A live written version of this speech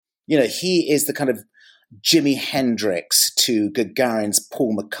he is the kind of Jimi Hendrix to Gagarin's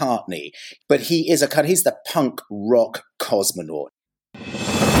Paul McCartney, but he's the punk rock cosmonaut.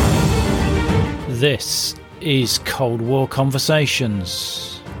 This is Cold War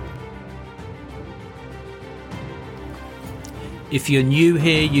Conversations. If you're new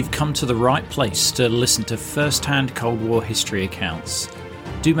here, you've come to the right place to listen to first-hand Cold War history accounts.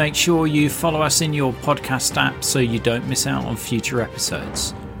 Do make sure you follow us in your podcast app so you don't miss out on future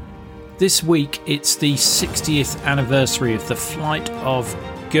episodes. This week, it's the 60th anniversary of the flight of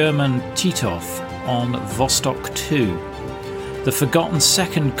German Titov on Vostok 2, the forgotten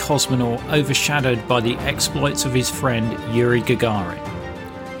second cosmonaut overshadowed by the exploits of his friend Yuri Gagarin.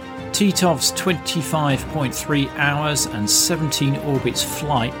 Titov's 25.3 hours and 17 orbits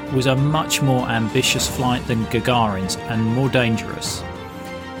flight was a much more ambitious flight than Gagarin's and more dangerous.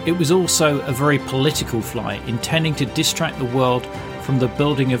 It was also a very political flight, intending to distract the world from the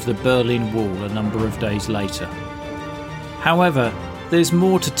building of the Berlin Wall a number of days later. However, there's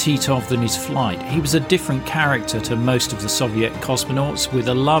more to Titov than his flight. He was a different character to most of the Soviet cosmonauts, with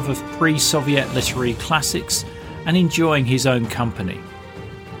a love of pre-Soviet literary classics and enjoying his own company.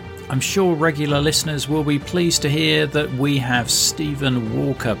 I'm sure regular listeners will be pleased to hear that we have Stephen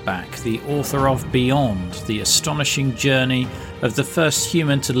Walker back, the author of Beyond, the astonishing journey of the first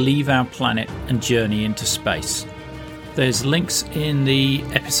human to leave our planet and journey into space. There's links in the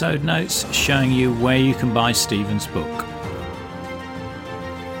episode notes showing you where you can buy Stephen's book.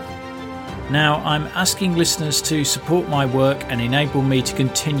 Now, I'm asking listeners to support my work and enable me to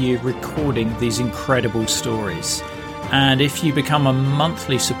continue recording these incredible stories. And if you become a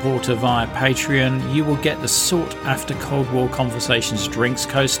monthly supporter via Patreon, you will get the sought-after Cold War Conversations drinks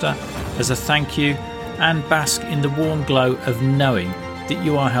coaster as a thank you, and bask in the warm glow of knowing that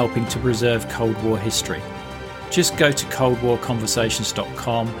you are helping to preserve Cold War history. Just go to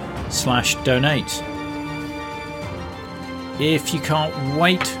coldwarconversations.com/donate. If you can't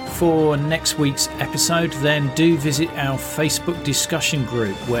wait for next week's episode, then do visit our Facebook discussion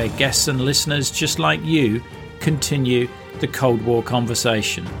group where guests and listeners just like you continue the Cold War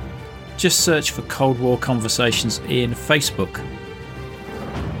conversation. Just search for Cold War Conversations in Facebook.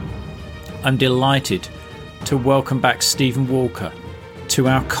 I'm delighted to welcome back Stephen Walker to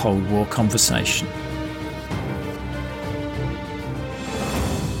our Cold War conversation.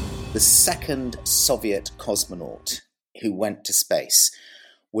 The second Soviet cosmonaut who went to space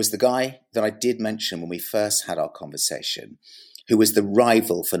was the guy that I did mention when we first had our conversation, who was the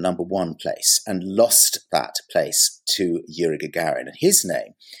rival for number one place and lost that place to Yuri Gagarin. And his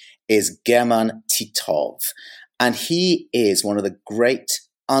name is German Titov. And he is one of the great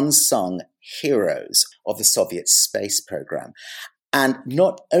unsung heroes of the Soviet space program. And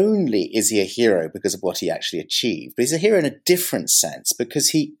not only is he a hero because of what he actually achieved, but he's a hero in a different sense because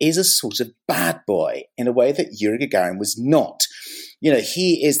he is a sort of bad boy in a way that Yuri Gagarin was not.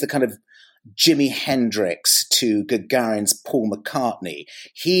 He is the kind of Jimi Hendrix to Gagarin's Paul McCartney.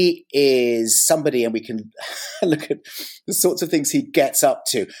 He is somebody, and we can look at the sorts of things he gets up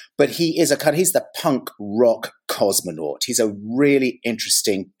to, but he's the punk rock cosmonaut. He's a really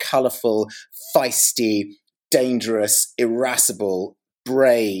interesting, colourful, feisty, dangerous, irascible,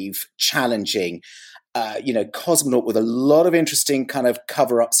 brave, challenging, cosmonaut with a lot of interesting kind of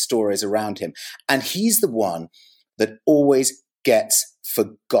cover-up stories around him. And he's the one that always gets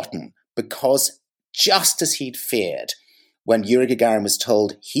forgotten because just as he'd feared when Yuri Gagarin was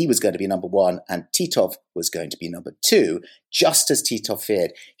told he was going to be number one and Titov was going to be number two, just as Titov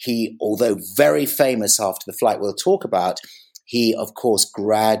feared, he, although very famous after the flight we'll talk about, he, of course,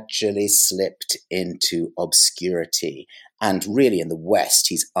 gradually slipped into obscurity. And really, in the West,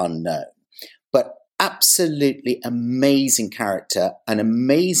 he's unknown. But absolutely amazing character, an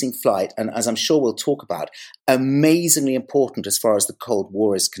amazing flight, and as I'm sure we'll talk about, amazingly important as far as the Cold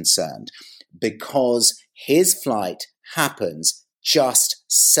War is concerned, because his flight happens just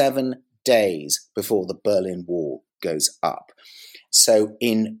 7 days before the Berlin Wall goes up. So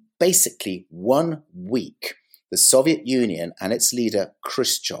in basically 1 week, the Soviet Union and its leader,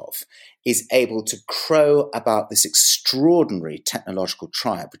 Khrushchev, is able to crow about this extraordinary technological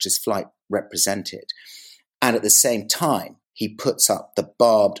triumph which his flight represented. And at the same time, he puts up the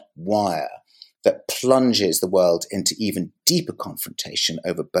barbed wire that plunges the world into even deeper confrontation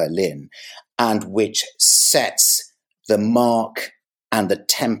over Berlin and which sets the mark and the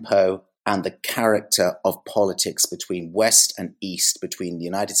tempo and the character of politics between West and East, between the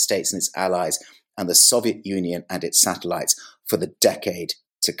United States and its allies, and the Soviet Union and its satellites for the decade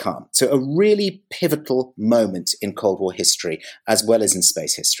to come. So a really pivotal moment in Cold War history, as well as in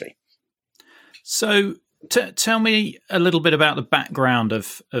space history. So Tell me a little bit about the background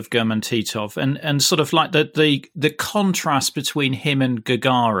of German Titov and sort of like the contrast between him and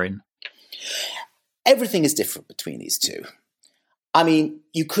Gagarin. Everything is different between these two. I mean,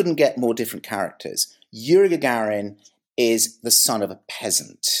 you couldn't get more different characters. Yuri Gagarin is the son of a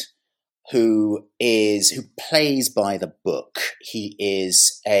peasant who plays by the book. He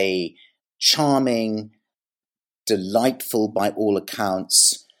is a charming, delightful, by all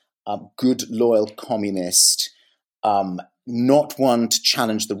accounts, good, loyal communist, not one to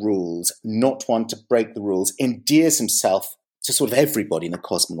challenge the rules, not one to break the rules, endears himself to sort of everybody in the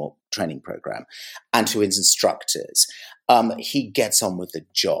cosmonaut training program and to his instructors. He gets on with the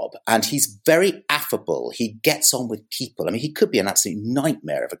job and he's very affable. He gets on with people. I mean, he could be an absolute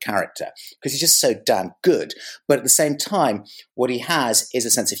nightmare of a character because he's just so damn good. But at the same time, what he has is a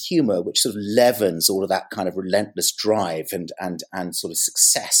sense of humor, which sort of leavens all of that kind of relentless drive and sort of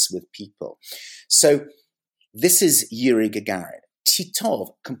success with people. So this is Yuri Gagarin.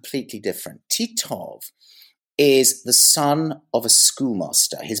 Titov, completely different. Titov is the son of a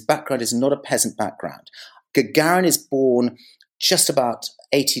schoolmaster. His background is not a peasant background. Gagarin is born just about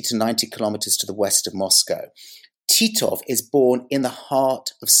 80 to 90 kilometers to the west of Moscow. Titov is born in the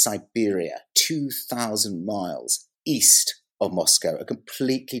heart of Siberia, 2,000 miles east of Moscow, a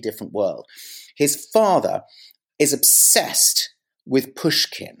completely different world. His father is obsessed with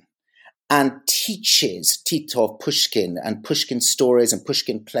Pushkin and teaches Titov Pushkin and Pushkin stories and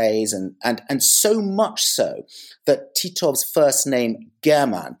Pushkin plays and so much so that Titov's first name,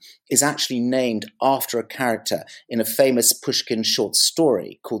 German, is actually named after a character in a famous Pushkin short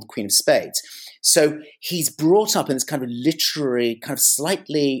story called Queen of Spades. So he's brought up in this kind of literary, kind of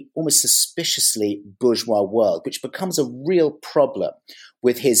slightly, almost suspiciously bourgeois world, which becomes a real problem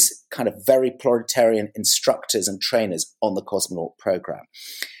with his kind of very proletarian instructors and trainers on the cosmonaut program.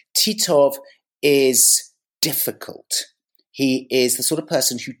 Titov is difficult. He is the sort of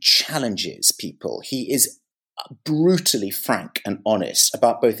person who challenges people. He is brutally frank and honest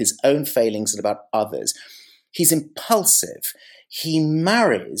about both his own failings and about others. He's impulsive. He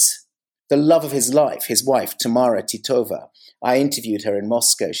marries the love of his life, his wife, Tamara Titova. I interviewed her in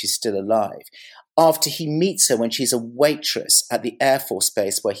Moscow. She's still alive. After he meets her when she's a waitress at the Air Force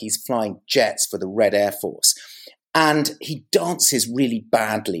Base where he's flying jets for the Red Air Force. And he dances really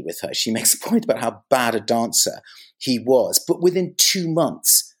badly with her. She makes a point about how bad a dancer he was. But within 2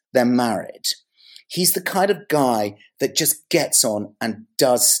 months, they're married. He's the kind of guy that just gets on and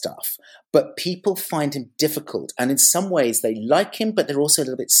does stuff. But people find him difficult. And in some ways, they like him, but they're also a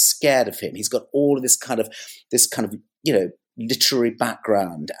little bit scared of him. He's got all of this kind of, literary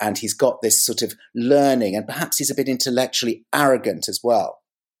background. And he's got this sort of learning. And perhaps he's a bit intellectually arrogant as well.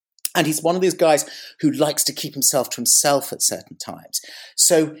 And he's one of these guys who likes to keep himself to himself at certain times.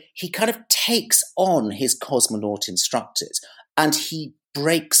 So he kind of takes on his cosmonaut instructors and he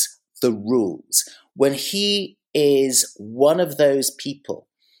breaks the rules. When he is one of those people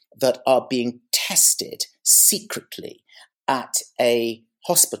that are being tested secretly at a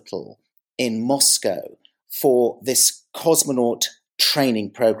hospital in Moscow for this cosmonaut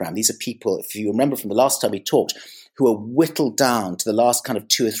training program. These are people, if you remember from the last time we talked, who are whittled down to the last kind of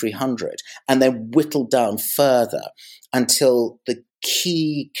 200 or 300 and then whittled down further until the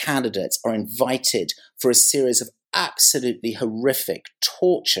key candidates are invited for a series of absolutely horrific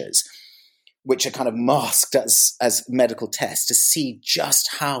tortures, which are kind of masked as medical tests to see just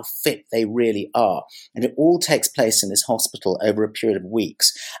how fit they really are. And it all takes place in this hospital over a period of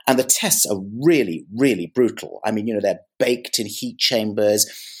weeks. And the tests are really, really brutal. I mean, they're baked in heat chambers.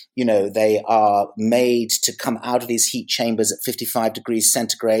 They are made to come out of these heat chambers at 55 degrees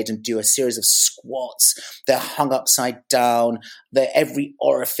centigrade and do a series of squats. They're hung upside down. Every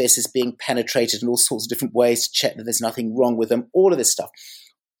orifice is being penetrated in all sorts of different ways to check that there's nothing wrong with them, all of this stuff.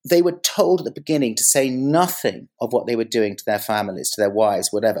 They were told at the beginning to say nothing of what they were doing to their families, to their wives,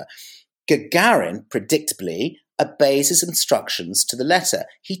 whatever. Gagarin, predictably, obeys his instructions to the letter.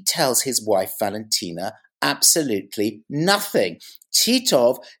 He tells his wife, Valentina, absolutely nothing.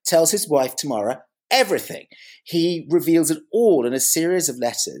 Titov tells his wife, Tamara, everything. He reveals it all in a series of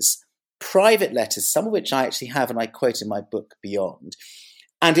letters, private letters, some of which I actually have and I quote in my book, Beyond.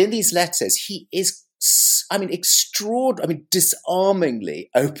 And in these letters, he is disarmingly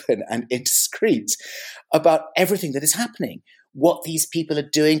open and indiscreet about everything that is happening, what these people are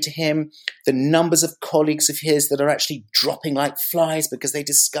doing to him, the numbers of colleagues of his that are actually dropping like flies because they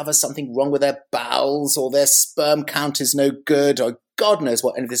discover something wrong with their bowels or their sperm count is no good or God knows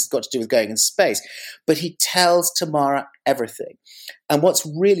what any of this has got to do with going in space. But he tells Tamara everything. And what's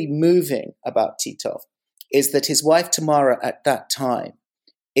really moving about Titov is that his wife Tamara at that time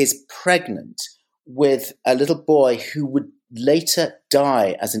is pregnant with a little boy who would later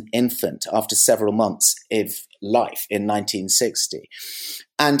die as an infant after several months of life in 1960.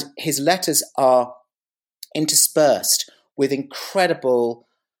 And his letters are interspersed with incredible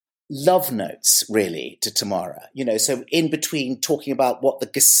love notes, really, to Tamara. So in between talking about what the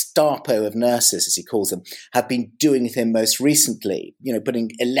Gestapo of nurses, as he calls them, have been doing with him most recently,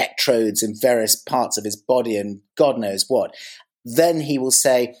 putting electrodes in various parts of his body and God knows what. Then he will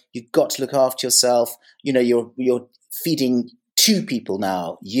say, you've got to look after yourself. You're feeding two people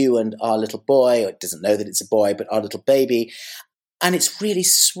now, you and our little boy, or it doesn't know that it's a boy, but our little baby. And it's really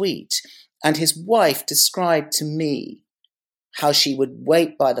sweet. And his wife described to me how she would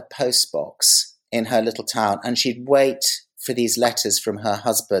wait by the postbox in her little town and she'd wait for these letters from her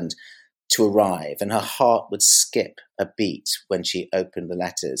husband to arrive, and her heart would skip a beat when she opened the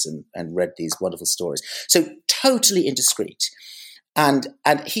letters and read these wonderful stories. So totally indiscreet. And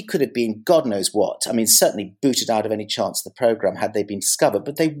he could have been God knows what. I mean, certainly booted out of any chance of the programme had they been discovered,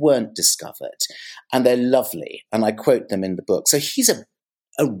 but they weren't discovered. And they're lovely. And I quote them in the book. So he's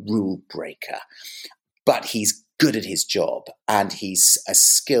a rule breaker, but he's good at his job, and he's a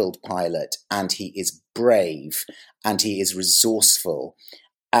skilled pilot, and he is brave, and he is resourceful,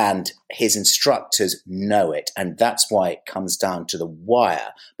 and his instructors know it. And that's why it comes down to the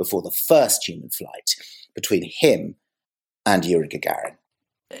wire before the first human flight between him and Yuri Gagarin.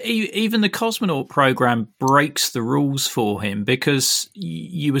 Even the cosmonaut program breaks the rules for him, because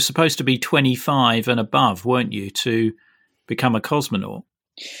you were supposed to be 25 and above, weren't you, to become a cosmonaut?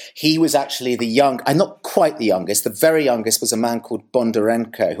 He was actually not quite the youngest. The very youngest was a man called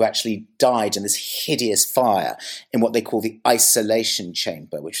Bondarenko, who actually died in this hideous fire in what they call the isolation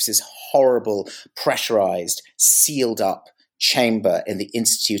chamber, which was this horrible, pressurized, sealed up chamber in the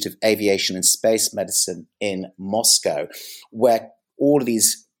Institute of Aviation and Space Medicine in Moscow, where all of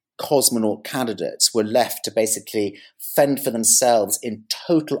these cosmonaut candidates were left to basically fend for themselves in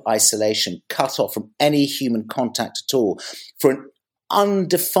total isolation, cut off from any human contact at all, for an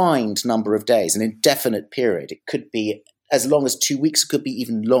undefined number of days, an indefinite period. It could be as long as 2 weeks, it could be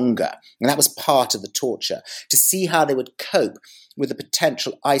even longer. And that was part of the torture, to see how they would cope with the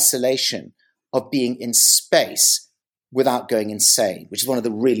potential isolation of being in space without going insane, which is one of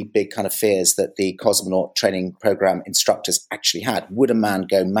the really big kind of fears that the cosmonaut training program instructors actually had. Would a man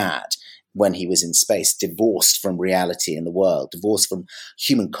go mad when he was in space, divorced from reality in the world, divorced from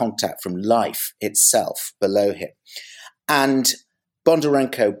human contact, from life itself below him? And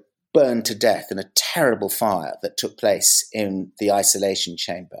Bondarenko burned to death in a terrible fire that took place in the isolation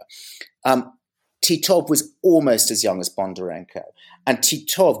chamber. Titov was almost as young as Bondarenko, and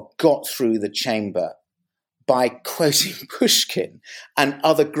Titov got through the chamber by quoting Pushkin and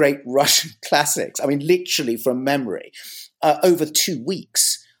other great Russian classics, I mean, literally from memory, over 2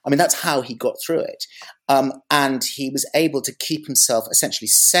 weeks. I mean, that's how he got through it. And he was able to keep himself essentially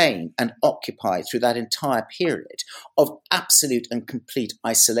sane and occupied through that entire period of absolute and complete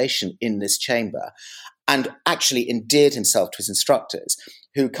isolation in this chamber, and actually endeared himself to his instructors,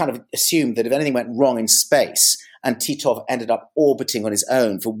 who kind of assumed that if anything went wrong in space and Titov ended up orbiting on his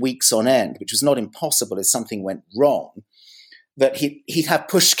own for weeks on end, which was not impossible if something went wrong, that he'd have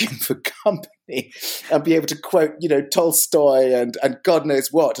Pushkin for company and be able to quote, Tolstoy and God knows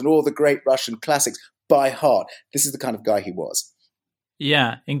what, and all the great Russian classics by heart. This is the kind of guy he was.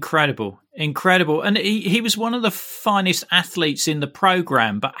 Yeah, incredible. And he was one of the finest athletes in the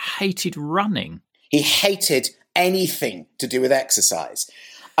program, but hated running. He hated anything to do with exercise.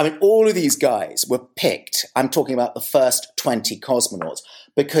 I mean, all of these guys were picked, I'm talking about the first 20 cosmonauts,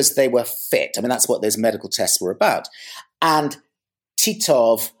 because they were fit. I mean, that's what those medical tests were about. And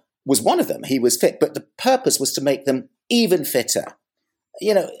Titov was one of them. He was fit, but the purpose was to make them even fitter.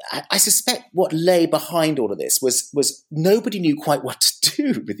 I suspect what lay behind all of this was nobody knew quite what to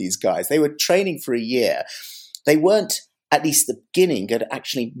do with these guys. They were training for a year. They weren't, at least at the beginning, going to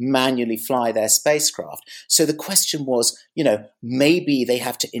actually manually fly their spacecraft. So the question was, maybe they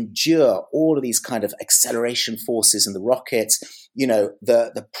have to endure all of these kind of acceleration forces in the rockets,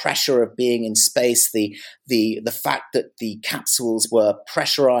 the pressure of being in space, the fact that the capsules were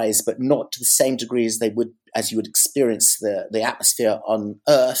pressurized, but not to the same degree as you would experience the atmosphere on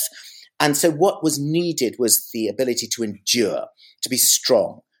Earth. And so what was needed was the ability to endure, to be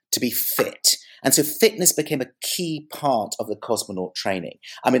strong, to be fit. And so fitness became a key part of the cosmonaut training.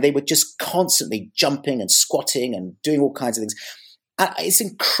 I mean, they were just constantly jumping and squatting and doing all kinds of things. And it's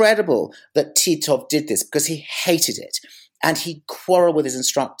incredible that Titov did this, because he hated it. And he quarreled with his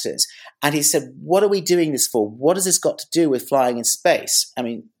instructors. And he said, what are we doing this for? What has this got to do with flying in space? I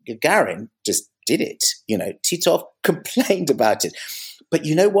mean, Gagarin just did it. Titov complained about it. But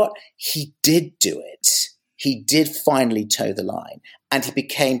you know what? He did do it. He did finally toe the line, and he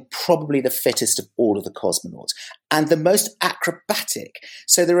became probably the fittest of all of the cosmonauts and the most acrobatic.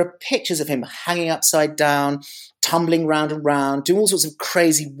 So there are pictures of him hanging upside down, tumbling round and round, doing all sorts of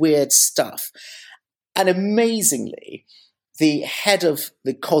crazy, weird stuff. And amazingly, the head of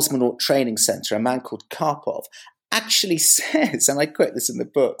the Cosmonaut Training Center, a man called Karpov, actually says, and I quote this in the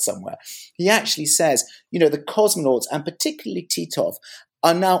book somewhere, he actually says, the cosmonauts, and particularly Titov,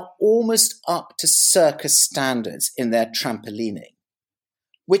 are now almost up to circus standards in their trampolining,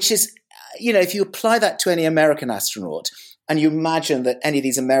 which is, if you apply that to any American astronaut, and you imagine that any of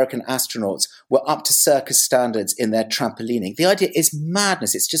these American astronauts were up to circus standards in their trampolining, the idea is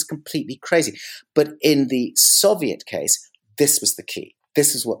madness. It's just completely crazy. But in the Soviet case, this was the key.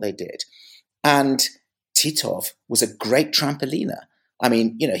 This is what they did. And Titov was a great trampoliner. I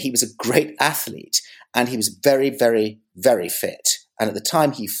mean, he was a great athlete, and he was very, very, very fit. And at the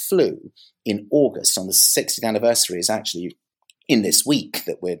time he flew in August, on the 60th anniversary, is actually in this week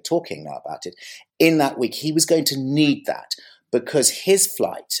that we're talking now about it. In that week, he was going to need that, because his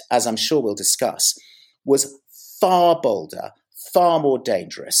flight, as I'm sure we'll discuss, was far bolder, far more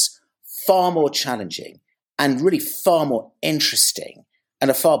dangerous, far more challenging, and really far more interesting, and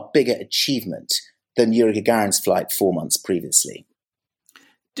a far bigger achievement than Yuri Gagarin's flight 4 months previously.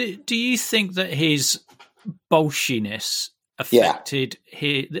 Do you think that his bolshiness affected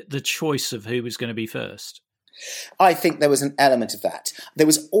the choice of who was going to be first? I think there was an element of that. There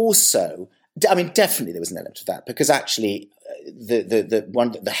was also, definitely there was an element of that, because actually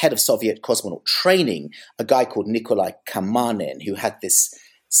the head of Soviet cosmonaut training, a guy called Nikolai Kamanin, who had this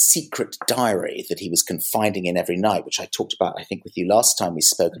secret diary that he was confiding in every night, which I talked about, I think, with you last time we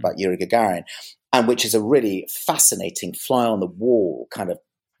spoke about Yuri Gagarin, and which is a really fascinating fly-on-the-wall kind of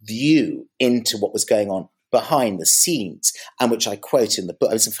view into what was going on behind the scenes, and which I quote in the book.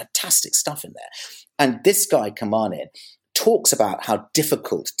 There's some fantastic stuff in there. And this guy, Kamanin, talks about how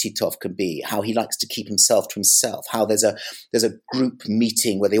difficult Titov can be, how he likes to keep himself to himself, how there's a group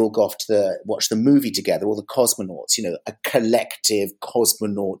meeting where they all go off to watch the movie together, all the cosmonauts, a collective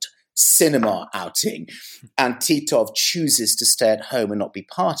cosmonaut cinema outing, and Titov chooses to stay at home and not be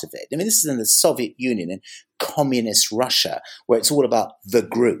part of it. I mean, this is in the Soviet Union, in communist Russia, where it's all about the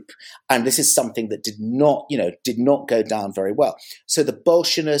group, and this is something that did not go down very well. So the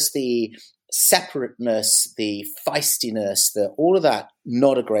bolshiness, the separateness, the feistiness, all of that,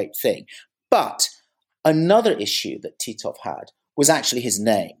 not a great thing. But another issue that Titov had was actually his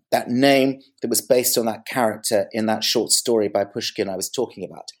name, that name that was based on that character in that short story by Pushkin I was talking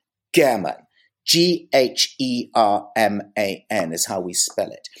about. German. G-H-E-R-M-A-N is how we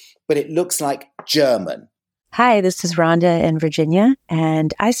spell it. But it looks like German. Hi, this is Rhonda in Virginia,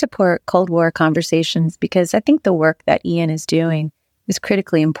 and I support Cold War conversations because I think the work that Ian is doing is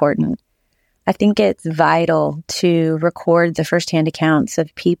critically important. I think it's vital to record the firsthand accounts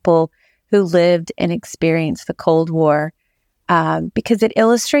of people who lived and experienced the Cold War because it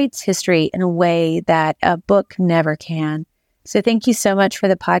illustrates history in a way that a book never can. So thank you so much for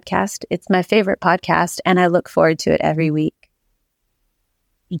the podcast. It's my favorite podcast, and I look forward to it every week.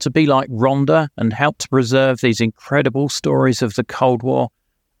 To be like Rhonda and help to preserve these incredible stories of the Cold War,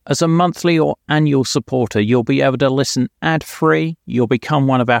 as a monthly or annual supporter, you'll be able to listen ad-free, you'll become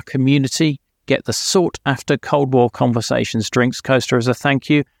one of our community, get the sought-after Cold War Conversations drinks coaster as a thank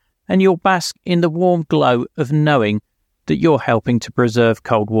you, and you'll bask in the warm glow of knowing that you're helping to preserve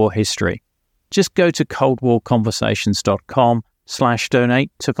Cold War history. Just go to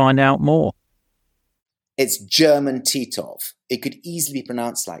coldwarconversations.com/donate to find out more. It's German Titov. It could easily be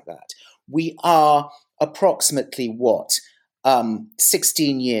pronounced like that. We are approximately,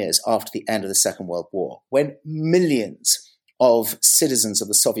 16 years after the end of the Second World War, when millions of citizens of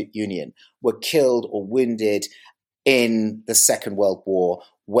the Soviet Union were killed or wounded in the Second World War,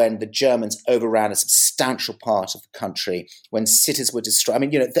 when the Germans overran a substantial part of the country, when cities were destroyed. I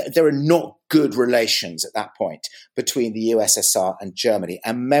mean, there are not good relations at that point between the USSR and Germany,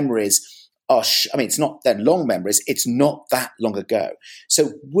 and memories are, it's not then long memories, it's not that long ago.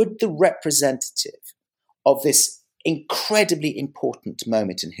 So would the representative of this incredibly important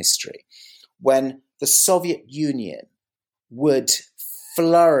moment in history, when the Soviet Union would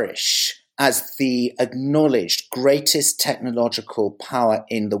flourish as the acknowledged greatest technological power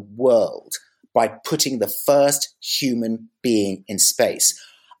in the world by putting the first human being in space,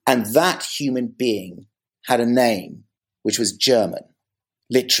 and that human being had a name which was German,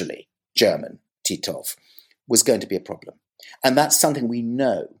 literally German, Titov, was going to be a problem. And that's something we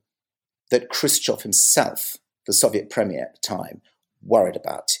know that Khrushchev himself, the Soviet premier at the time, worried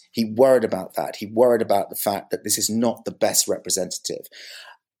about. He worried about that. He worried about the fact that this is not the best representative.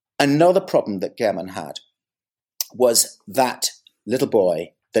 Another problem that German had was that little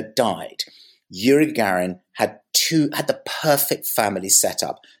boy that died. Yuri Gagarin had the perfect family set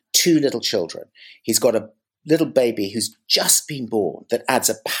up, 2 little children. He's got a little baby who's just been born that adds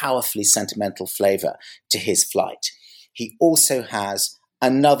a powerfully sentimental flavor to his flight. He also has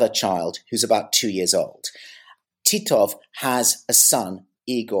another child who's about 2 years old. Titov has a son,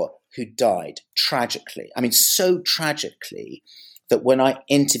 Igor, who died tragically. I mean, so tragically that when I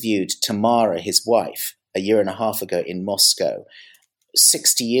interviewed Tamara, his wife, a year and a half ago in Moscow,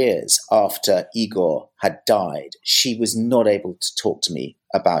 60 years after Igor had died, she was not able to talk to me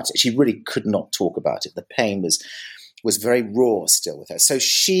about it. She really could not talk about it. The pain was very raw still with her. So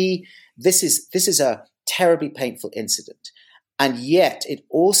this is a terribly painful incident. And yet it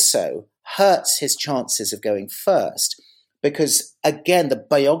also hurts his chances of going first because, again, the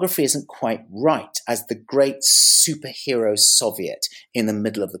biography isn't quite right as the great superhero Soviet in the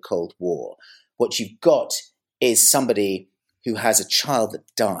middle of the Cold War. What you've got is somebody who has a child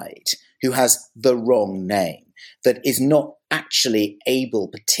that died, who has the wrong name, that is not actually able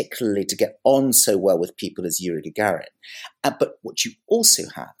particularly to get on so well with people as Yuri Gagarin. But what you also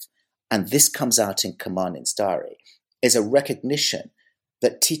have, and this comes out in Kamanin's diary, is a recognition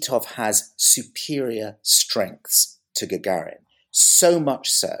that Titov has superior strengths to Gagarin, so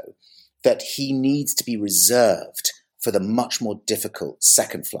much so that he needs to be reserved for the much more difficult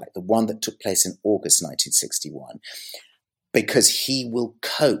second flight, the one that took place in August 1961, because he will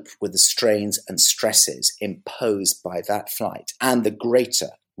cope with the strains and stresses imposed by that flight and the greater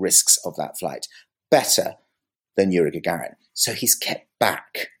risks of that flight better than Yuri Gagarin. So he's kept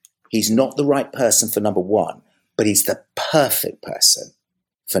back. He's not the right person for number 1, but he's the perfect person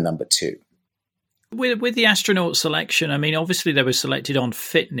for number 2. With the astronaut selection, I mean, obviously they were selected on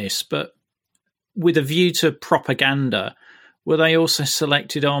fitness, but with a view to propaganda, were they also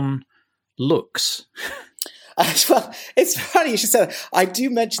selected on looks? Well, it's funny you should say that. I do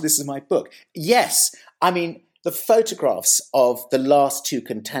mention this in my book. Yes, I mean, the photographs of the last 2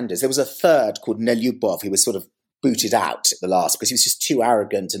 contenders, there was a third called Nelyubov, who was sort of booted out at the last because he was just too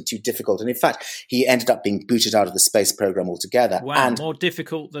arrogant and too difficult. And in fact, he ended up being booted out of the space program altogether. Wow, and more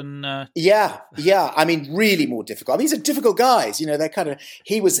difficult than... Yeah. I mean, really more difficult. I mean, these are difficult guys. You know, they're kind of...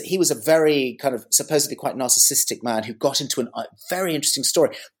 He was a very kind of supposedly quite narcissistic man who got into a very interesting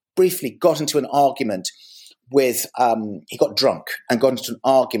story, briefly got into an argument with... he got drunk and got into an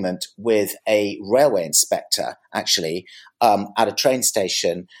argument with a railway inspector, actually, at a train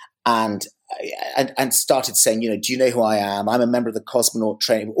station and started saying, you know, do you know who I am? I'm a member of the cosmonaut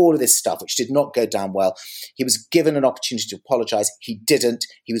training, all of this stuff, which did not go down well. He was given an opportunity to apologize. He didn't.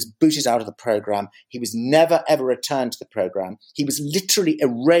 He was booted out of the program. He was never, ever returned to the program. He was literally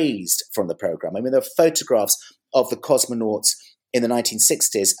erased from the program. I mean, there are photographs of the cosmonauts in the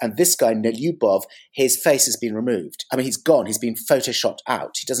 1960s, and this guy, Nelyubov, his face has been removed. I mean, he's gone. He's been photoshopped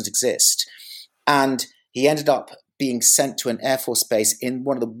out. He doesn't exist. And he ended up being sent to an Air Force base in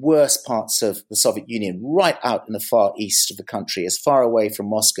one of the worst parts of the Soviet Union, right out in the far east of the country, as far away from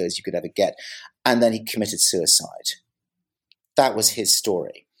Moscow as you could ever get. And then he committed suicide. That was his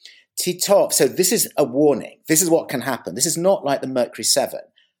story. Titov, so this is a warning. This is what can happen. This is not like the Mercury 7.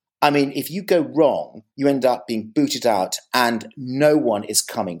 I mean, if you go wrong, you end up being booted out and no one is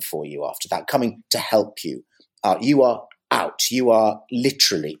coming for you after that, coming to help you. You are out. You are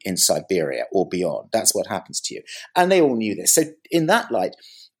literally in Siberia or beyond. That's what happens to you. And they all knew this. So in that light,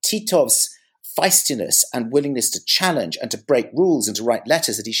 Titov's feistiness and willingness to challenge and to break rules and to write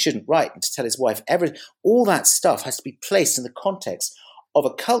letters that he shouldn't write and to tell his wife everything, all that stuff has to be placed in the context of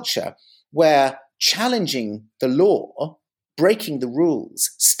a culture where challenging the law, breaking the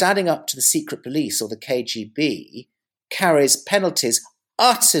rules, standing up to the secret police or the KGB carries penalties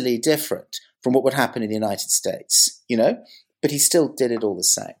utterly different from what would happen in the United States, you know? But he still did it all the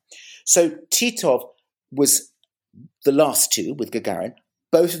same. So Titov was the last 2 with Gagarin,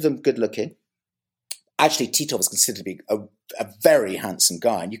 both of them good looking. Actually, Titov was considered to be a very handsome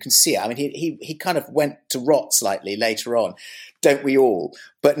guy, and you can see it. I mean, he kind of went to rot slightly later on, don't we all?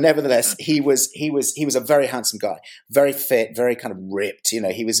 But nevertheless, he was a very handsome guy, very fit, very kind of ripped. You know,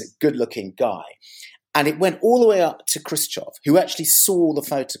 he was a good-looking guy. And it went all the way up to Khrushchev, who actually saw the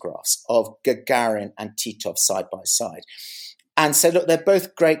photographs of Gagarin and Titov side by side, and said, "Look, they're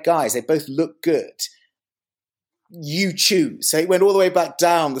both great guys. They both look good. You choose." So it went all the way back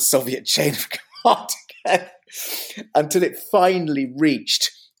down the Soviet chain of command again, until it finally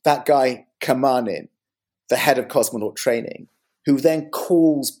reached that guy Kamanin, the head of cosmonaut training, who then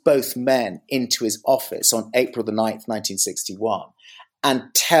calls both men into his office on April the 9th, 1961,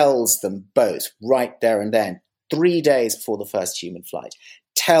 and tells them both right there and then, 3 days before the first human flight,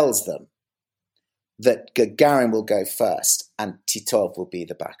 tells them that Gagarin will go first and Titov will be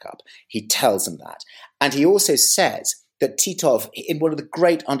the backup. He tells them that. And he also says that Titov, in one of the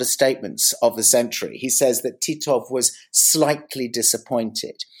great understatements of the century, he says that Titov was slightly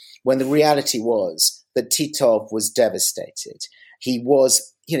disappointed, when the reality was that Titov was devastated. He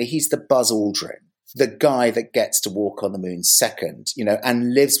was, he's the Buzz Aldrin, the guy that gets to walk on the moon second,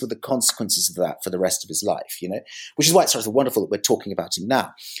 and lives with the consequences of that for the rest of his life, which is why it's sort of wonderful that we're talking about him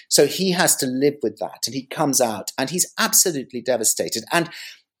now. So he has to live with that, and he comes out and he's absolutely devastated. And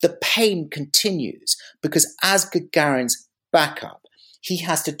the pain continues because as Gagarin's backup, he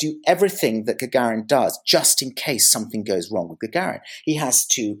has to do everything that Gagarin does just in case something goes wrong with Gagarin. He has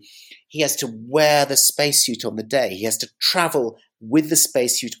to wear the spacesuit on the day. He has to travel with the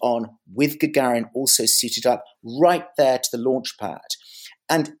spacesuit on, with Gagarin also suited up, right there to the launch pad.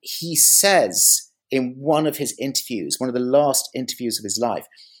 And he says in one of his interviews, one of the last interviews of his life,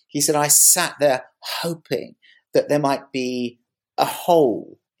 he said, I sat there hoping that there might be a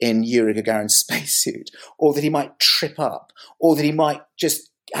hole in Yuri Gagarin's spacesuit, or that he might trip up, or that he might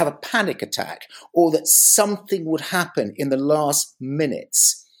just have a panic attack, or that something would happen in the last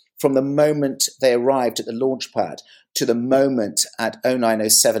minutes from the moment they arrived at the launch pad to the moment at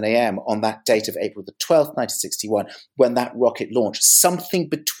 09:07 a.m. on that date of April the 12th, 1961, when that rocket launched. Something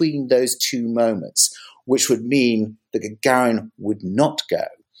between those two moments, which would mean that Gagarin would not go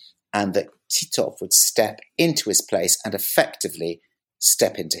and that Titov would step into his place and effectively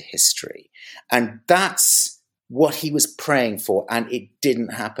step into history. And that's what he was praying for, and it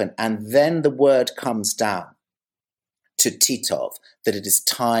didn't happen. And then the word comes down to Titov that it is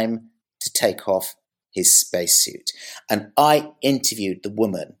time to take off his spacesuit. And I interviewed the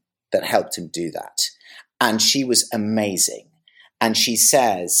woman that helped him do that. And she was amazing. And she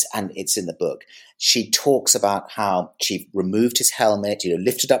says, and it's in the book, she talks about how she removed his helmet,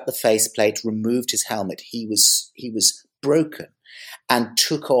 lifted up the faceplate, removed his helmet. He was broken, and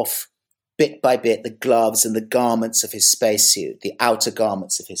took off bit by bit the gloves and the garments of his spacesuit, the outer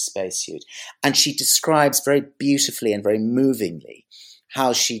garments of his spacesuit. And she describes very beautifully and very movingly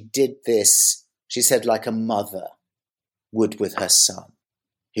how she did this, she said, like a mother would with her son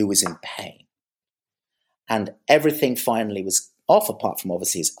who was in pain. And everything finally was off, apart from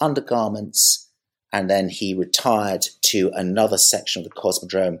obviously his undergarments. And then he retired to another section of the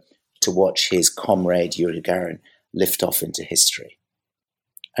Cosmodrome to watch his comrade Yuri Gagarin lift off into history.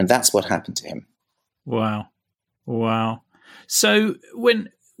 And that's what happened to him. Wow. So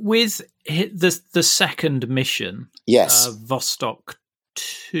with the second mission, yes, Vostok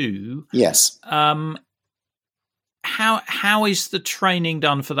 2, yes, how is the training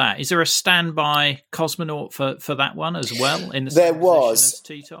done for that? Is there a standby cosmonaut for that one as well? In the same position as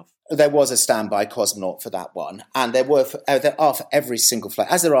Titov? There was a standby cosmonaut for that one, and there are for every single flight,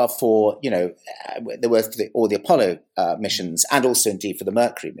 as there are for there were for all the Apollo missions, and also indeed for the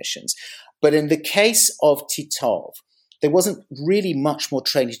Mercury missions. But in the case of Titov, there wasn't really much more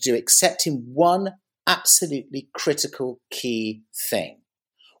training to do, except in one absolutely critical key thing,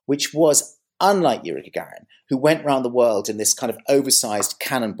 which was, unlike Yuri Gagarin, who went around the world in this kind of oversized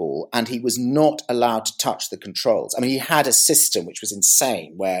cannonball, and he was not allowed to touch the controls. I mean, he had a system which was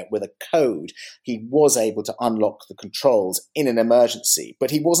insane, where with a code, he was able to unlock the controls in an emergency,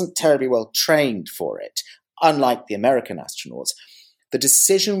 but he wasn't terribly well trained for it, unlike the American astronauts. The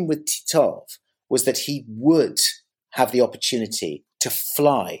decision with Titov was that he would have the opportunity to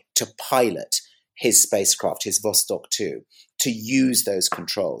fly, to pilot his spacecraft, his Vostok 2, to use those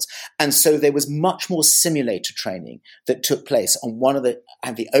controls. And so there was much more simulator training that took place on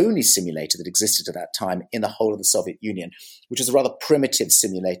the only simulator that existed at that time in the whole of the Soviet Union, which was a rather primitive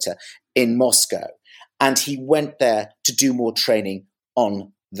simulator in Moscow. And he went there to do more training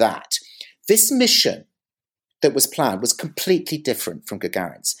on that. This mission that was planned was completely different from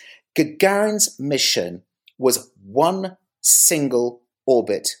Gagarin's. Gagarin's mission was one single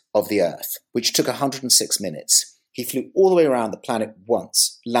orbit of the Earth, which took 106 minutes. He flew all the way around the planet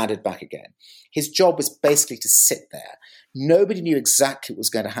once, landed back again. His job was basically to sit there. Nobody knew exactly what was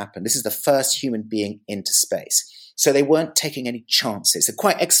going to happen. This is the first human being into space. So they weren't taking any chances. They're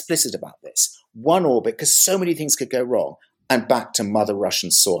quite explicit about this. One orbit, because so many things could go wrong, and back to Mother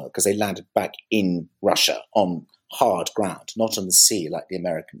Russian soil, because they landed back in Russia on hard ground, not on the sea like the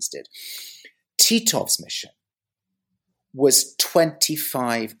Americans did. Titov's mission was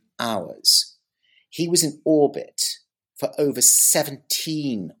 25 hours. He was in orbit for over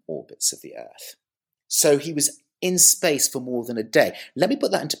 17 orbits of the Earth. So he was in space for more than a day. Let me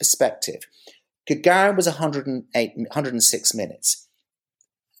put that into perspective. Gagarin was 106 minutes.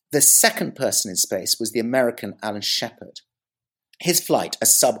 The second person in space was the American Alan Shepard. His flight, a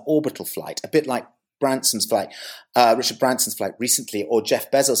suborbital flight, a bit like Branson's flight, Richard Branson's flight recently, or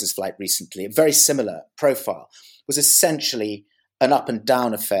Jeff Bezos' flight recently, a very similar profile, was essentially an up and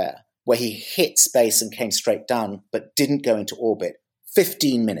down affair where he hit space and came straight down, but didn't go into orbit.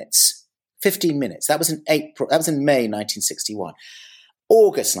 15 minutes. 15 minutes. That was in May 1961.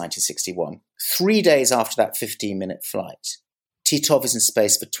 August 1961, 3 days after that 15-minute flight, Titov is in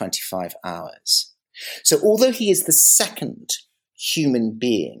space for 25 hours. So although he is the second human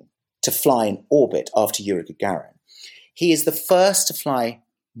being to fly in orbit after Yuri Gagarin, he is the first to fly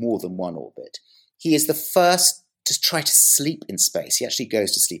more than one orbit. He is the first to try to sleep in space. He actually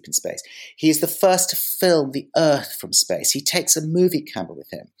goes to sleep in space. He is the first to film the Earth from space. He takes a movie camera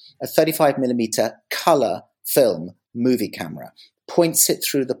with him, a 35mm color film movie camera, points it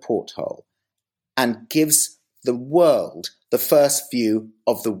through the porthole, and gives the world the first view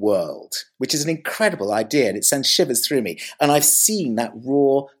of the world, which is an incredible idea, and it sends shivers through me. And I've seen that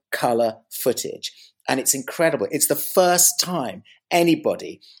raw color footage, and it's incredible. It's the first time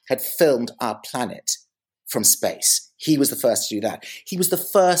anybody had filmed our planet from space. He was the first to do that. He was the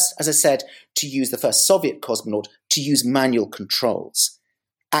first, as I said, to use the first Soviet cosmonaut to use manual controls,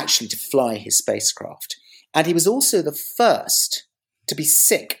 actually to fly his spacecraft. And he was also the first to be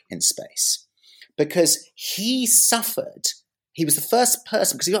sick in space, because he was the first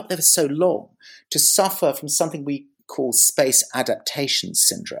person, because he was up there for so long, to suffer from something we call space adaptation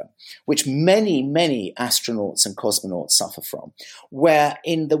syndrome, which many, many astronauts and cosmonauts suffer from, where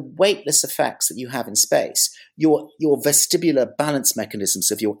in the weightless effects that you have in space, your vestibular balance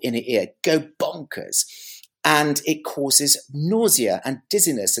mechanisms of your inner ear go bonkers, and it causes nausea and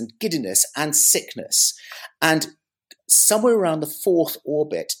dizziness and giddiness and sickness. And somewhere around the fourth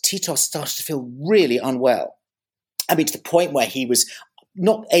orbit, Titov started to feel really unwell. I mean, to the point where he was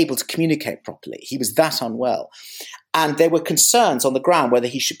not able to communicate properly. He was that unwell. And there were concerns on the ground whether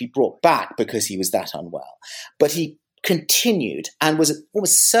he should be brought back because he was that unwell. But he continued and was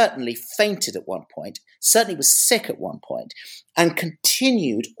almost certainly fainted at one point, certainly was sick at one point, and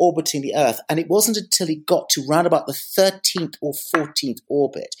continued orbiting the Earth. And it wasn't until he got to round about the 13th or 14th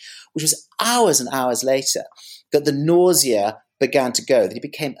orbit, which was hours and hours later, that the nausea began to go, that he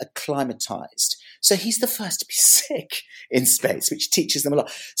became acclimatized. So he's the first to be sick in space, which teaches them a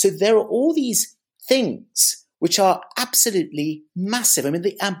lot. So there are all these things which are absolutely massive. I mean,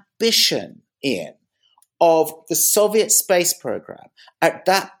 the ambition, Ian, of the Soviet space program at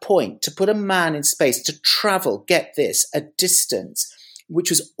that point to put a man in space to travel, get this, a distance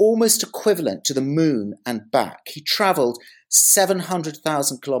which was almost equivalent to the moon and back. He traveled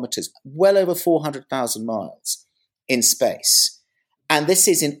 700,000 kilometers, well over 400,000 miles in space. And this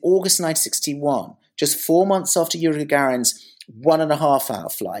is in August 1961, just 4 months after Yuri Gagarin's 1.5-hour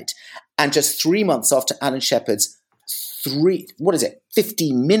flight, and just 3 months after Alan Shepard's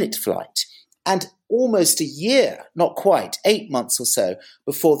 15-minute flight, and almost a year, not quite, 8 months or so,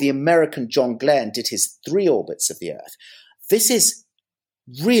 before the American John Glenn did his 3 orbits of the Earth. This is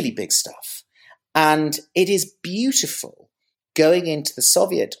really big stuff. And it is beautiful going into the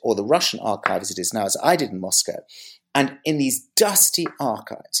Soviet or the Russian archive as it is now, as I did in Moscow, and in these dusty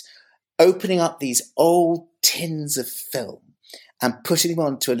archives, opening up these old tins of film and putting them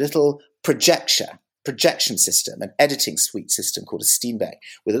onto a little projection system, an editing suite system called a Steenbeck,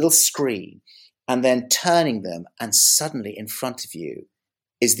 with a little screen, and then turning them, and suddenly in front of you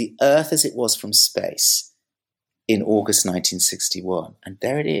is the Earth as it was from space in August 1961. And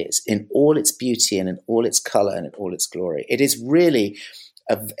there it is, in all its beauty and in all its color and in all its glory. It is really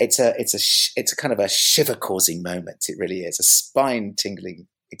it's a kind of a shiver-causing moment. It really is a spine-tingling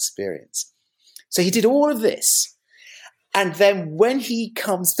experience. So he did all of this, and then when he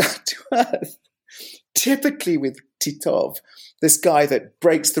comes down to Earth, typically with Titov, this guy that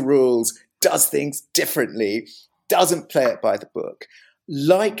breaks the rules, does things differently, doesn't play it by the book.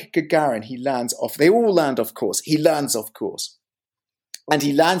 Like Gagarin, he lands off. They all land off course. He lands off course, and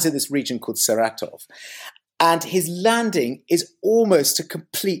he lands in this region called Saratov. And his landing is almost a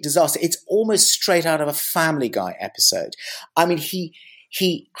complete disaster. It's almost straight out of a Family Guy episode. I mean,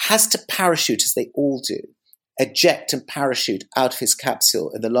 he has to parachute, as they all do, eject and parachute out of his capsule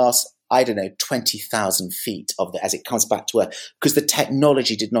in the last, 20,000 feet as it comes back to Earth, because the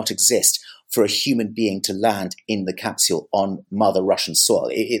technology did not exist for a human being to land in the capsule on Mother Russian soil.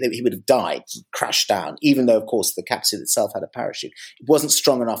 He would have died, crashed down, even though, of course, the capsule itself had a parachute. It wasn't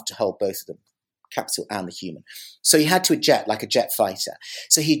strong enough to hold both of them, capsule and the human. So he had to eject like a jet fighter.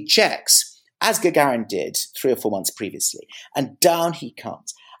 So he ejects, as Gagarin did 3 or 4 months previously, and down he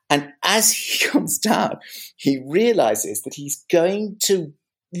comes. And as he comes down, he realizes that he's going to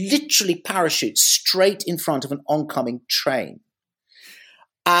literally parachutes straight in front of an oncoming train.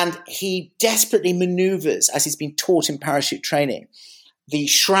 And he desperately maneuvers, as he's been taught in parachute training, the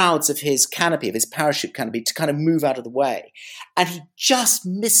shrouds of his canopy, of his parachute canopy, to kind of move out of the way. And he just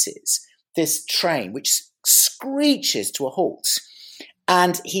misses this train, which screeches to a halt.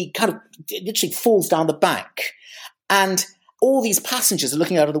 And he kind of literally falls down the bank. And all these passengers are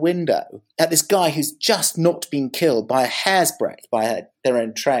looking out of the window at this guy who's just not been killed by a hair's breadth by their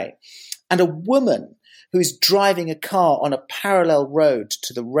own train. And a woman who's driving a car on a parallel road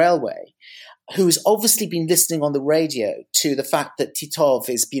to the railway, who's obviously been listening on the radio to the fact that Titov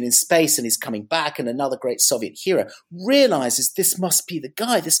has been in space and is coming back and another great Soviet hero, realizes this must be the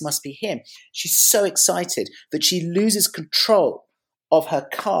guy, this must be him. She's so excited that she loses control of her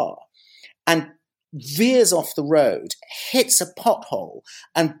car and veers off the road, hits a pothole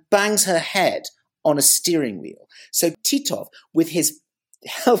and bangs her head on a steering wheel. So Titov, with his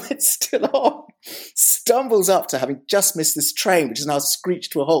helmet still on, stumbles up to having just missed this train, which is now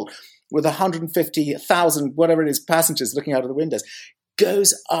screeched to a halt, with 150,000, whatever it is, passengers looking out of the windows,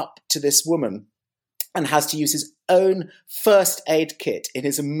 goes up to this woman and has to use his own first aid kit in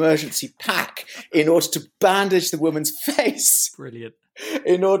his emergency pack in order to bandage the woman's face. Brilliant.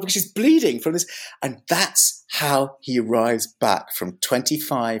 Because she's bleeding from this. And that's how he arrives back from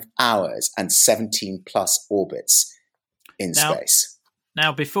 25 hours and 17 plus orbits in space.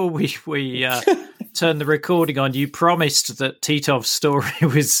 Now, before we turn the recording on, you promised that Titov's story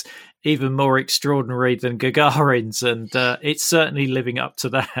was even more extraordinary than Gagarin's, and it's certainly living up to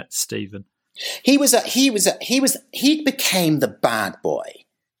that, Stephen. He became the bad boy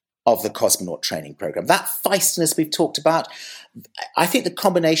of the cosmonaut training program. That feistiness we've talked about, I think the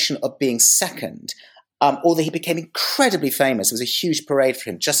combination of being second, although he became incredibly famous, there was a huge parade for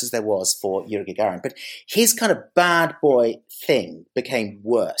him, just as there was for Yuri Gagarin. But his kind of bad boy thing became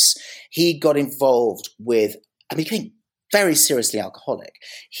worse. He got involved with, he became very seriously alcoholic.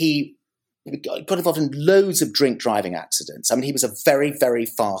 He got involved in loads of drink driving accidents. He was a very, very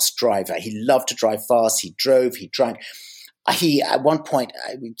fast driver. He loved to drive fast. He drove, he drank. He, at one point,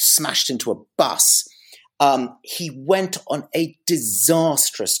 smashed into a bus. He went on a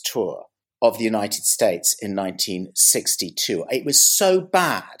disastrous tour of the United States in 1962. It was so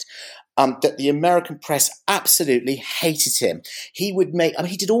bad that the American press absolutely hated him. He would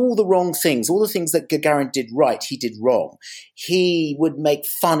he did all the wrong things, all the things that Gagarin did right, he did wrong. He would make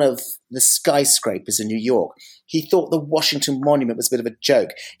fun of the skyscrapers in New York. He thought the Washington Monument was a bit of a joke.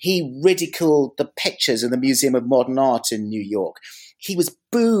 He ridiculed the pictures in the Museum of Modern Art in New York. He was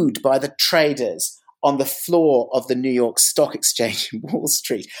booed by the traders on the floor of the New York Stock Exchange in Wall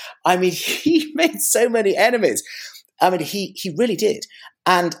Street. He made so many enemies. He really did.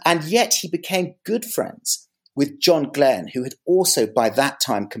 And yet he became good friends with John Glenn, who had also by that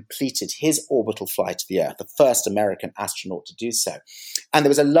time completed his orbital flight to the Earth, the first American astronaut to do so. And there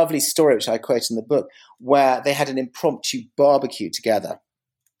was a lovely story, which I quote in the book, where they had an impromptu barbecue together.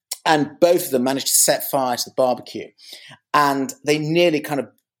 And both of them managed to set fire to the barbecue. And they nearly kind of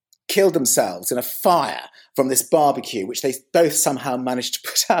killed themselves in a fire from this barbecue, which they both somehow managed to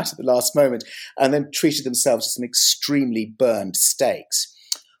put out at the last moment, and then treated themselves to some extremely burned steaks.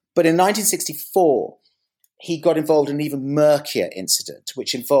 But in 1964, he got involved in an even murkier incident,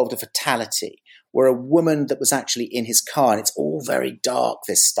 which involved a fatality, where a woman that was actually in his car, and it's all very dark,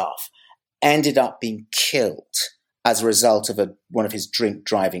 this stuff, ended up being killed as a result of one of his drink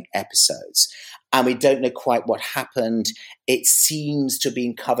driving episodes. And we don't know quite what happened. It seems to have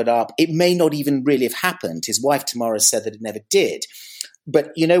been covered up. It may not even really have happened. His wife, Tamara, said that it never did.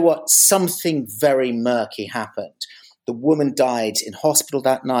 But you know what? Something very murky happened. The woman died in hospital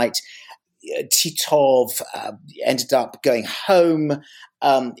that night. Titov ended up going home.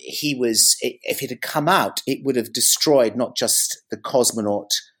 If it had come out, it would have destroyed not just the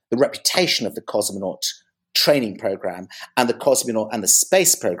reputation of the cosmonaut training program and the cosmonaut and the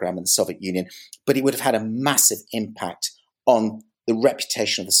space program in the Soviet Union, but it would have had a massive impact on the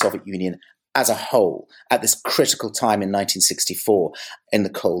reputation of the Soviet Union as a whole at this critical time in 1964 in the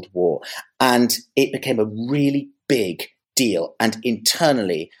Cold War. And it became a really big deal. And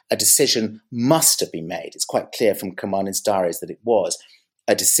internally, a decision must have been made. It's quite clear from Kamanin's diaries that it was.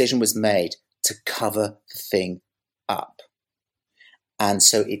 A decision was made to cover the thing up. And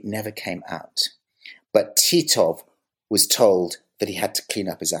so it never came out. But Titov was told that he had to clean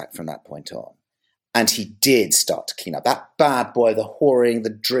up his act from that point on. And he did start to clean up. That bad boy, the whoring, the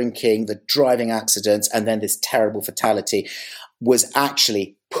drinking, the driving accidents, and then this terrible fatality was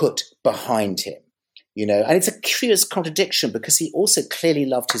actually put behind him. And it's a curious contradiction because he also clearly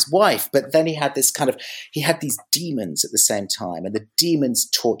loved his wife, but then he had these demons at the same time, and the demons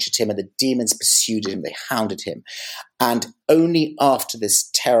tortured him and the demons pursued him, they hounded him. And only after this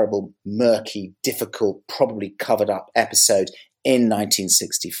terrible, murky, difficult, probably covered up episode in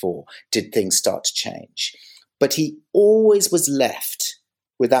 1964 did things start to change. But he always was left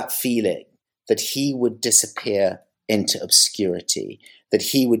with that feeling that he would disappear into obscurity, that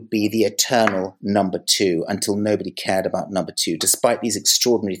he would be the eternal number two until nobody cared about number two, despite these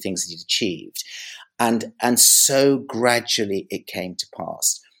extraordinary things that he'd achieved. And so gradually it came to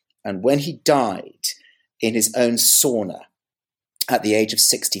pass. And when he died in his own sauna at the age of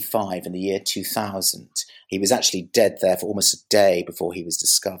 65 in the year 2000, he was actually dead there for almost a day before he was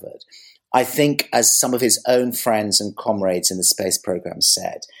discovered. I think, as some of his own friends and comrades in the space program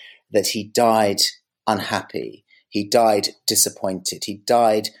said, that he died unhappy. He died disappointed. He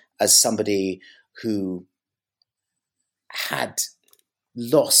died as somebody who had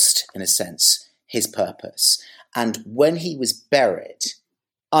lost, in a sense, his purpose. And when he was buried,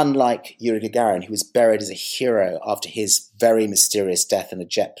 unlike Yuri Gagarin, who was buried as a hero after his very mysterious death in a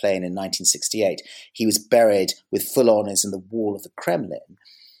jet plane in 1968, he was buried with full honors in the wall of the Kremlin.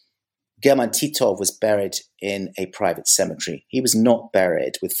 German Titov was buried in a private cemetery. He was not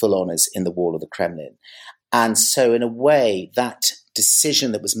buried with full honors in the wall of the Kremlin. And so, in a way, that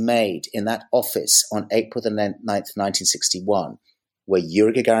decision that was made in that office on April the 9th, 1961, where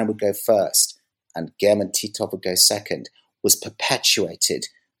Yuri Gagarin would go first and German Titov would go second, was perpetuated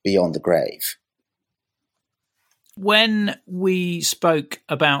beyond the grave. When we spoke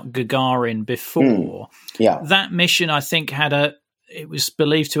about Gagarin before, that mission, I think, it was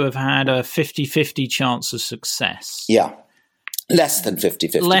believed to have had a 50-50 chance of success. Yeah. Less than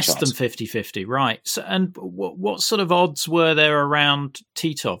 50-50 Less than 50-50, right. So, and what sort of odds were there around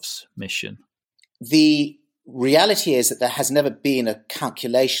Titov's mission? The reality is that there has never been a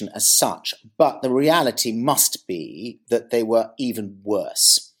calculation as such, but the reality must be that they were even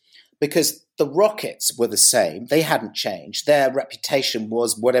worse. Because the rockets were the same. They hadn't changed. Their reputation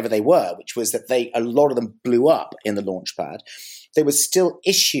was whatever they were, which was that a lot of them blew up in the launch pad. There were still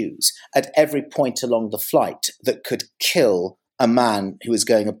issues at every point along the flight that could kill a man who was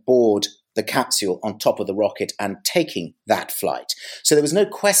going aboard the capsule on top of the rocket and taking that flight. So there was no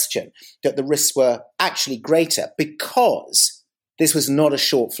question that the risks were actually greater because this was not a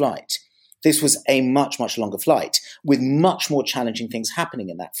short flight. This was a much, much longer flight with much more challenging things happening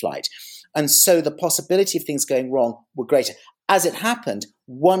in that flight. And so the possibility of things going wrong were greater. As it happened,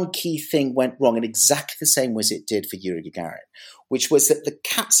 one key thing went wrong in exactly the same way as it did for Yuri Gagarin, which was that the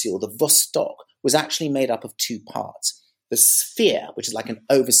capsule, the Vostok, was actually made up of two parts. The sphere, which is like an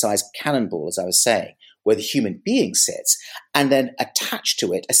oversized cannonball, as I was saying, where the human being sits, and then attached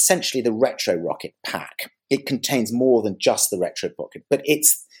to it, essentially the retro rocket pack. It contains more than just the retro rocket, but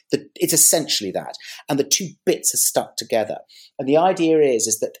it's essentially that. And the two bits are stuck together. And the idea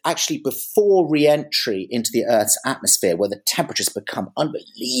is that actually before re-entry into the Earth's atmosphere, where the temperatures become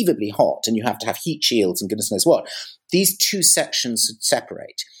unbelievably hot and you have to have heat shields and goodness knows what, these two sections would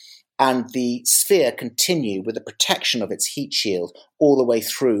separate. And the sphere continue with the protection of its heat shield all the way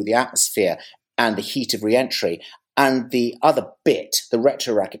through the atmosphere and the heat of re-entry. And the other bit, the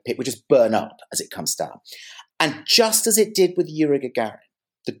retro rocket pit, would just burn up as it comes down. And just as it did with Yuri Gagarin,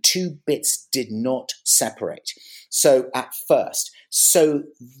 the two bits did not separate. So at first,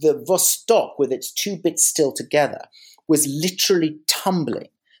 the Vostok, with its two bits still together, was literally tumbling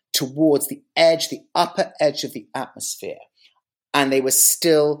towards the upper edge of the atmosphere. And they were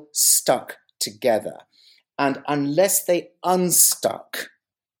still stuck together. And unless they unstuck,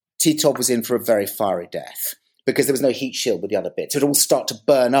 Titov was in for a very fiery death because there was no heat shield with the other bits. It would all start to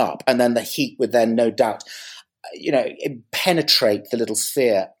burn up, and then the heat would then, no doubt, penetrate the little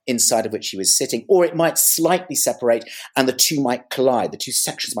sphere inside of which he was sitting, or it might slightly separate and the two might collide. The two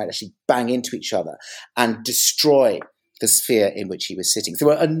sections might actually bang into each other and destroy the sphere in which he was sitting. There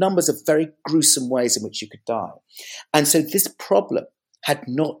were a numbers of very gruesome ways in which you could die. And so this problem had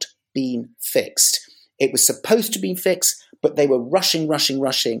not been fixed. It was supposed to be fixed, but they were rushing.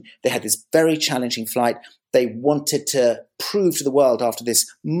 They had this very challenging flight. They wanted to prove to the world after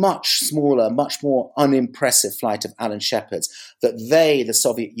this much smaller, much more unimpressive flight of Alan Shepard's that they, the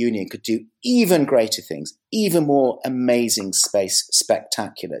Soviet Union, could do even greater things, even more amazing space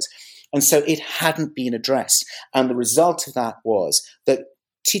spectaculars. And so it hadn't been addressed. And the result of that was that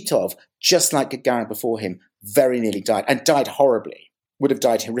Titov, just like Gagarin before him, very nearly died, and died horribly, would have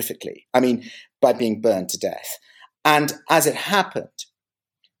died horrifically. I mean, by being burned to death. And as it happened,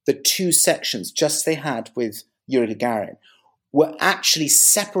 the two sections, just as they had with Yuri Gagarin, were actually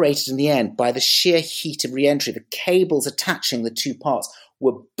separated in the end by the sheer heat of re-entry. The cables attaching the two parts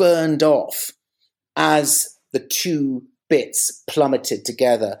were burned off as the two bits plummeted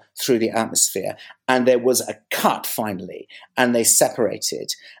together through the atmosphere. And there was a cut finally, and they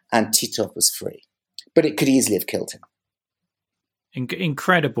separated, and Titov was free. But it could easily have killed him.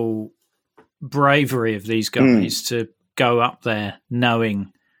 Incredible bravery of these guys to go up there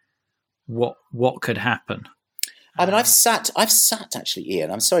knowing what could happen. I mean, I've sat actually,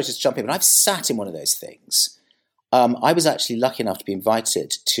 Ian, I'm sorry to just jump in, but I've sat in one of those things. I was actually lucky enough to be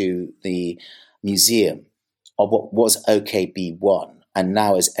invited to the museum of what was OKB-1 and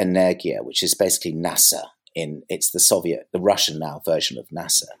now is Energia, which is basically NASA. It's the Russian now version of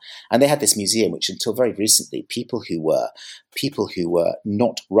NASA. And they had this museum, which until very recently, people who were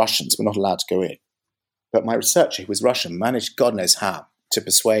not Russians were not allowed to go in. But my researcher, who was Russian, managed, God knows how, to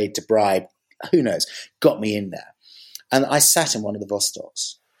persuade, to bribe, who knows, got me in there. And I sat in one of the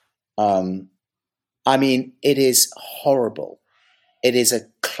Vostoks. I mean, it is horrible. It is a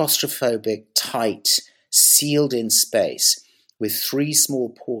claustrophobic, tight, sealed-in space with 3 small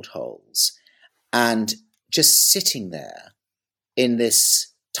portholes, and just sitting there in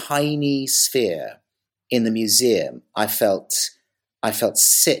this tiny sphere in the museum, I felt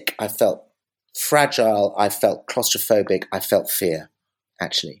sick, I felt fragile, I felt claustrophobic, I felt fear,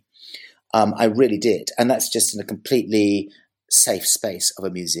 actually. I really did. And that's just in a completely safe space of a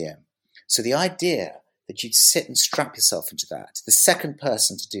museum. So the idea that you'd sit and strap yourself into that, the second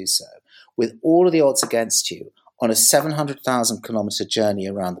person to do so, with all of the odds against you on a 700,000 kilometer journey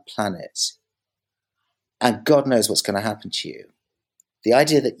around the planet, and God knows what's going to happen to you. The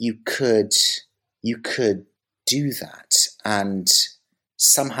idea that you could do that and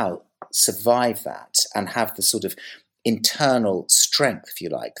somehow survive that and have the sort of internal strength, if you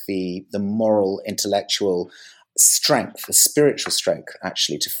like, the moral, intellectual strength, the spiritual strength,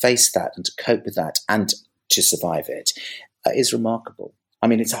 actually, to face that and to cope with that and to survive it, is remarkable. I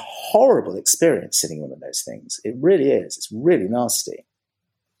mean, it's a horrible experience sitting on one of those things. It really is. It's really nasty.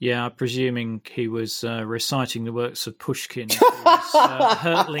 Yeah, presuming he was reciting the works of Pushkin as he was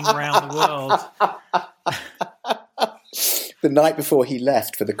hurtling around the world. The night before he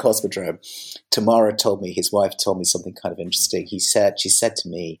left for the Cosmodrome, Tamara told me, his wife told me something kind of interesting. She said to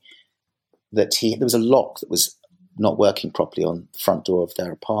me that there was a lock that was not working properly on the front door of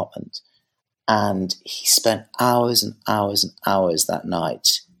their apartment. And he spent hours and hours and hours that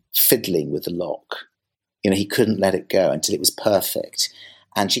night fiddling with the lock. He couldn't let it go until it was perfect.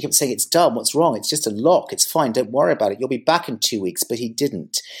 And she kept saying, "It's done. What's wrong? It's just a lock. It's fine. Don't worry about it. You'll be back in 2 weeks." But he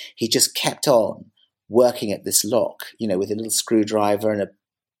didn't. He just kept on working at this lock, with a little screwdriver and a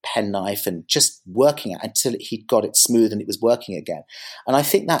penknife, and just working it until he'd got it smooth and it was working again. And I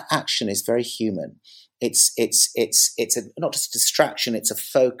think that action is very human. It's not just a distraction, it's a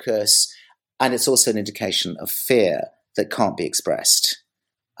focus, and it's also an indication of fear that can't be expressed.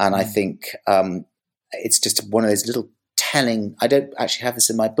 And I think it's just one of those little telling, I don't actually have this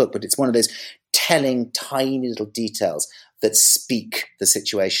in my book, but it's one of those telling tiny little details that speak the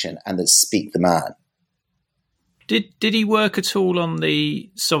situation and that speak the man. Did he work at all on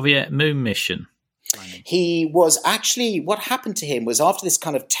the Soviet moon mission? He was actually, what happened to him was after this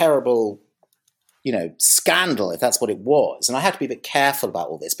kind of terrible, scandal, if that's what it was. And I have to be a bit careful about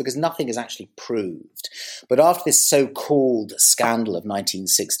all this because nothing is actually proved. But after this so-called scandal of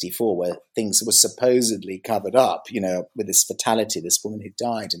 1964, where things were supposedly covered up, with this fatality, this woman who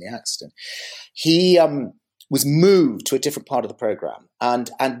died in the accident, he was moved to a different part of the program.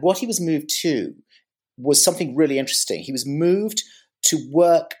 And what he was moved to was something really interesting. He was moved to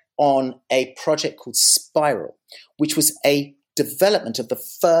work on a project called Spiral, which was a development of the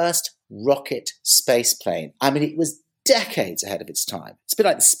first rocket space plane. I mean, it was decades ahead of its time. It's a bit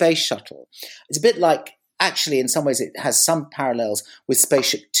like the space shuttle. It's a bit like, actually, in some ways, it has some parallels with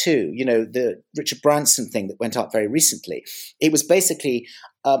Spaceship Two, the Richard Branson thing that went up very recently. It was basically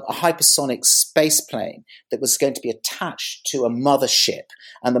a hypersonic space plane that was going to be attached to a mothership,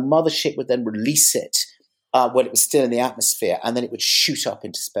 and the mothership would then release it when it was still in the atmosphere, and then it would shoot up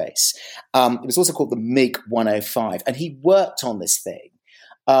into space. It was also called the MiG-105, and he worked on this thing.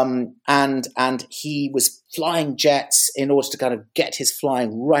 And he was flying jets in order to kind of get his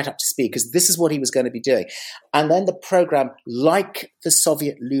flying right up to speed, because this is what he was going to be doing. And then the program, like the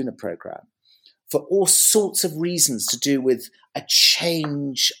Soviet lunar program, for all sorts of reasons to do with a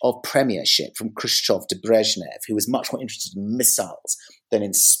change of premiership from Khrushchev to Brezhnev, who was much more interested in missiles than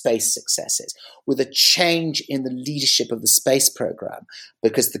in space successes, with a change in the leadership of the space program,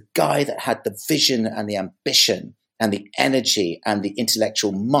 because the guy that had the vision and the ambition and the energy and the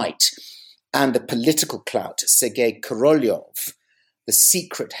intellectual might and the political clout, Sergei Korolyov, the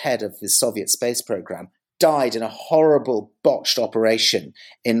secret head of the Soviet space program, died in a horrible botched operation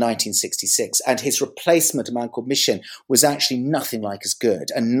in 1966. And his replacement, a man called Mishin, was actually nothing like as good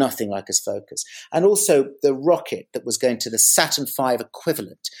and nothing like as focused. And also the rocket that was going to the Saturn V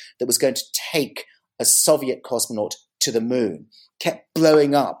equivalent, that was going to take a Soviet cosmonaut to the moon, kept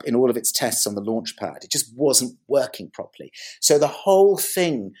blowing up in all of its tests on the launch pad. It just wasn't working properly. So the whole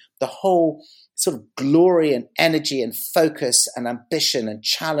thing, the whole sort of glory and energy and focus and ambition and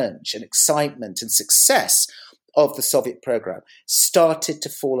challenge and excitement and success of the Soviet program started to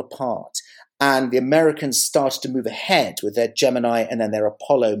fall apart. And the Americans started to move ahead with their Gemini and then their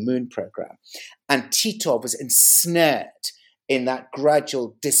Apollo moon program. And Titov was ensnared in that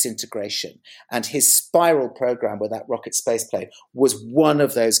gradual disintegration. And his spiral program with that rocket spaceplane was one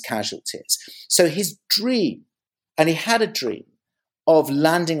of those casualties. So his dream, and he had a dream of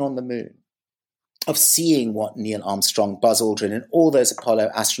landing on the moon, of seeing what Neil Armstrong, Buzz Aldrin, and all those Apollo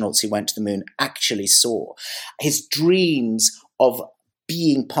astronauts who went to the moon actually saw. His dreams of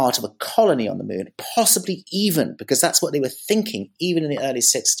being part of a colony on the moon, possibly even, because that's what they were thinking, even in the early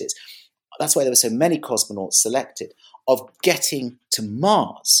 60s. That's why there were so many cosmonauts selected, of getting to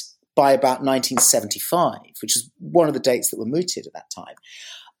Mars by about 1975, which is one of the dates that were mooted at that time.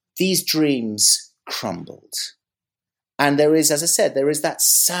 These dreams crumbled. And there is, as I said, there is that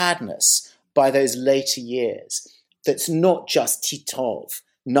sadness by those later years that's not just Titov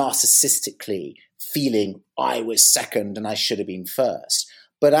narcissistically feeling I was second and I should have been first,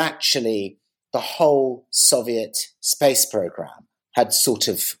 but actually the whole Soviet space program had sort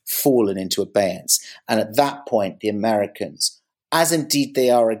of fallen into abeyance. And at that point, the Americans, as indeed they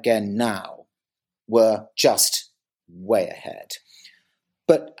are again now, were just way ahead.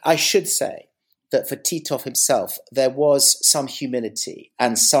 But I should say that for Titov himself, there was some humility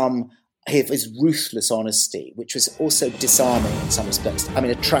and some of his ruthless honesty, which was also disarming in some respects,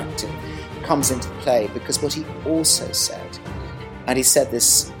 attractive, comes into play because what he also said, and he said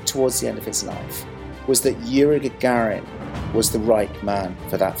this towards the end of his life, was that Yuri Gagarin was the right man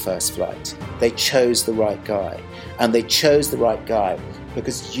for that first flight. They chose the right guy. And they chose the right guy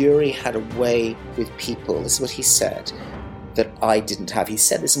because Yuri had a way with people, this is what he said, that I didn't have. He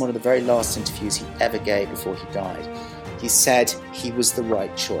said this in one of the very last interviews he ever gave before he died. He said he was the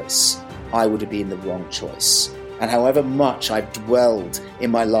right choice. I would have been the wrong choice. And however much I've dwelled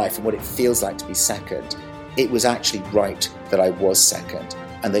in my life on what it feels like to be second, it was actually right that I was second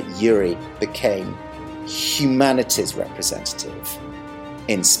and that Yuri became humanity's representative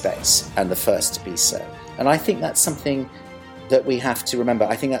in space and the first to be so. And I think that's something that we have to remember.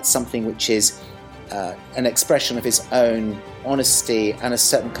 I think that's something which is an expression of his own honesty and a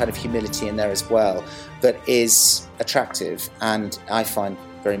certain kind of humility in there as well that is attractive and I find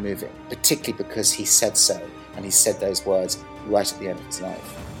very moving, particularly because he said so and he said those words right at the end of his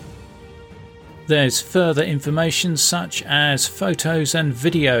life. There's further information such as photos and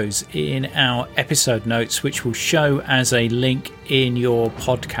videos in our episode notes, which will show as a link in your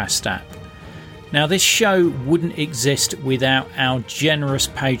podcast app. Now, this show wouldn't exist without our generous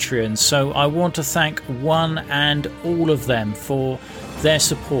Patreons, so I want to thank one and all of them for their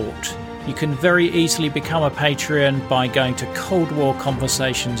support. You can very easily become a Patreon by going to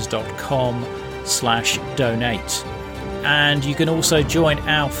coldwarconversations.com/donate. And you can also join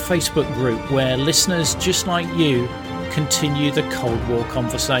our Facebook group where listeners just like you continue the Cold War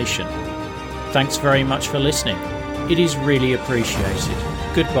conversation. Thanks very much for listening. It is really appreciated.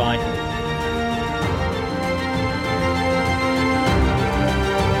 Goodbye.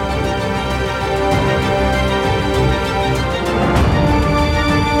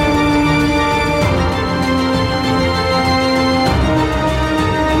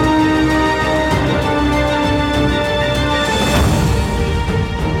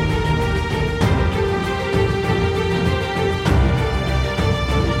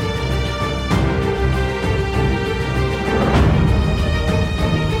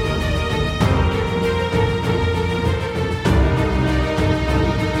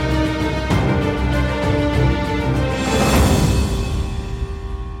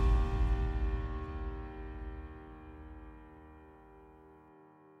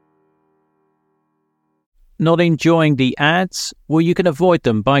 Not enjoying the ads? Well, you can avoid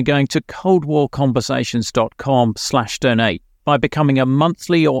them by going to coldwarconversations.com/donate. By becoming a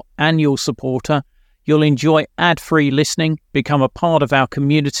monthly or annual supporter, you'll enjoy ad-free listening, become a part of our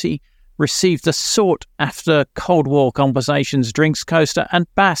community, receive the sought-after Cold War Conversations drinks coaster, and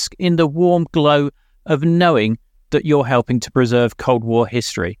bask in the warm glow of knowing that you're helping to preserve Cold War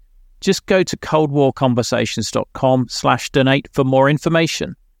history. Just go to coldwarconversations.com/donate for more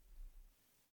information.